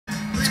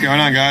going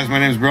on, guys? My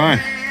name's Brian,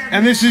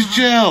 and this is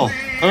Jill.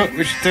 Oh,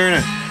 we should turn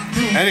it.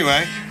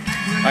 Anyway,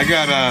 I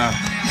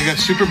got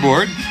super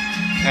bored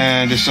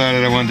and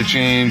decided I wanted to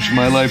change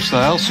my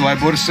lifestyle, so I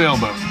bought a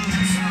sailboat.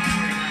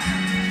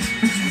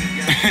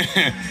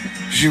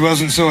 She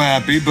wasn't so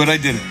happy, but I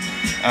did it.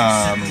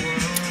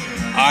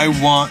 I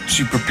want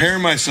to prepare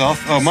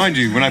myself. Oh, mind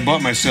you, when I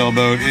bought my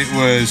sailboat, it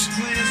was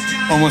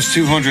almost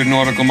 200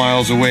 nautical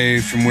miles away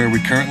from where we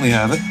currently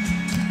have it.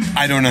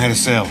 I don't know how to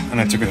sail, and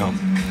I took it home.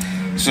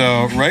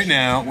 So right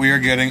now, we are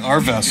getting our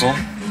vessel.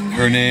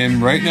 Her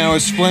name right now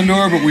is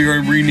Splendor, but we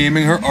are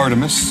renaming her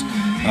Artemis.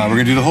 We're going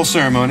to do the whole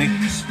ceremony.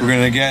 We're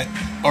going to get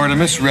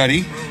Artemis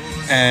ready,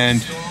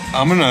 and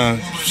I'm going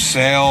to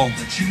sail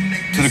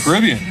to the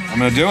Caribbean. I'm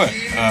going to do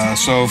it.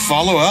 So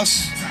follow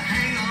us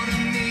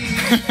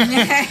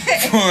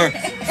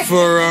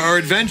for our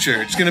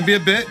adventure. It's going to be a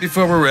bit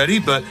before we're ready,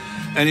 but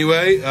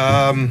anyway,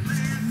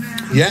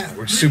 yeah,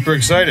 we're super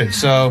excited.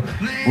 So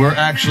we're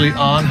actually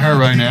on her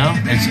right now.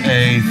 It's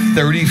a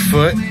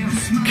 30-foot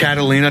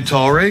Catalina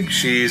tall rig.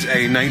 She's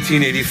a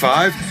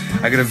 1985.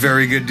 I got a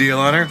very good deal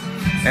on her.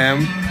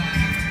 And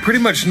pretty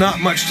much not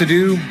much to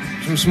do,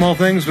 some small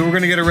things, but we're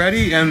going to get her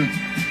ready, and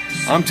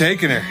I'm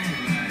taking her.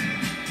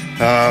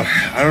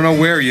 I don't know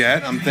where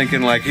yet. I'm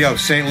thinking like,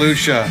 St.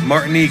 Lucia,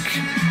 Martinique,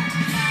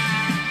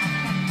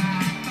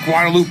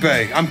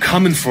 Guadalupe. I'm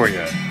coming for you.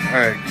 All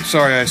right,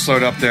 sorry I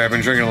slowed up there. I've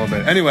been drinking a little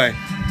bit. Anyway,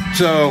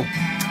 so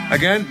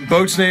again,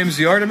 boat's name's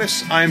the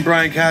Artemis. I'm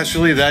Brian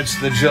Casterly. That's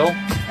the Jill.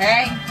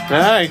 Hey.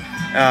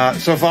 Hi.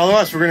 So follow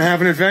us. We're going to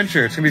have an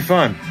adventure. It's going to be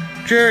fun.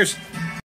 Cheers.